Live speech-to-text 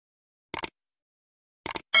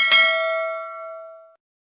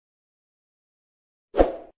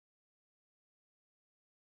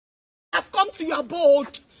have come to your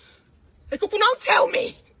abode. Ikuku, now tell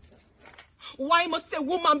me, why must a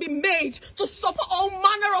woman be made to suffer all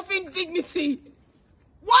manner of indignity?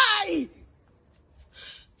 Why?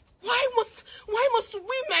 Why must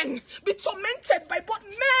women be tormented by both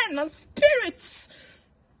men and spirits?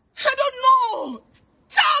 I don't know.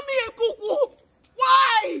 Tell me, Ikuku,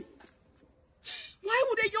 why? Why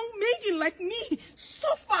would a young maiden like me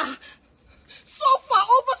suffer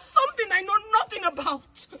over something I know nothing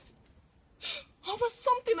about? Over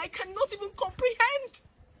something I cannot even comprehend?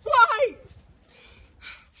 Why?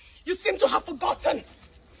 You seem to have forgotten.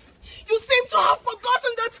 You seem to have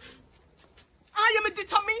forgotten that I am a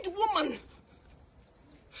determined woman.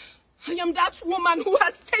 I am that woman who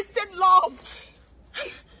has tasted love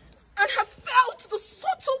and has felt the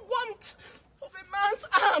subtle warmth of a man's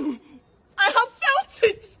arm. I have felt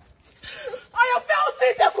it. I have felt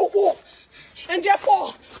it, Ikuku. And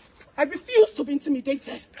therefore, I refuse to be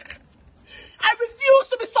intimidated. I refuse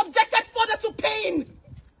to be subjected further to pain.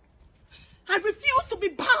 I refuse to be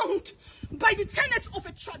bound by the tenets of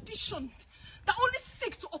a tradition that only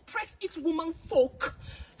seeks to oppress its woman folk.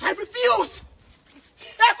 I refuse.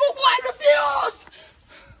 Ikuku, I refuse.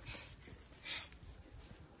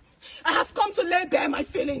 I have come to lay bare my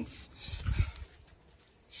feelings.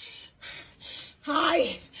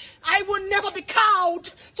 I will never be cowed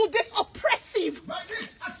to this oppressive.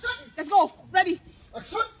 Let's go. Ready?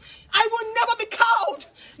 I will never be cowed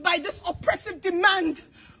by this oppressive demand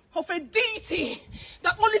of a deity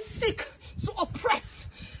that only seeks to oppress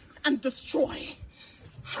and destroy.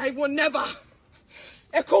 I will never.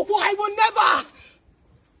 Ikuku, I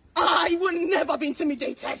will never be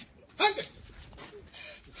intimidated.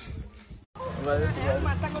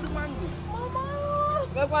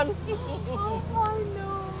 Mama! Oh, no.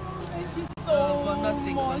 Thank you so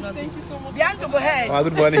much. Thank you so much. Bianca, go ahead. Oh,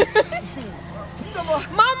 good morning.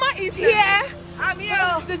 Mama is here. I'm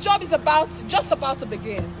here. The job is just about to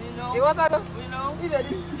begin. You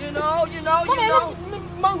know. You know.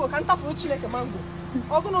 Mango, can't tap roach like a mango.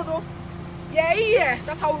 Oh, yeah.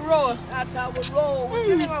 That's how we roll. That's how we roll.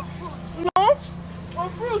 Fruit. No? On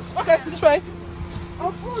fruit. Okay, this way.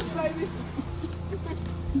 On fruit, baby.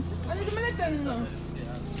 I need a minute then.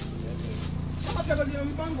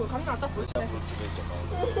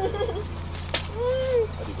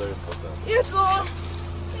 Yes, sir.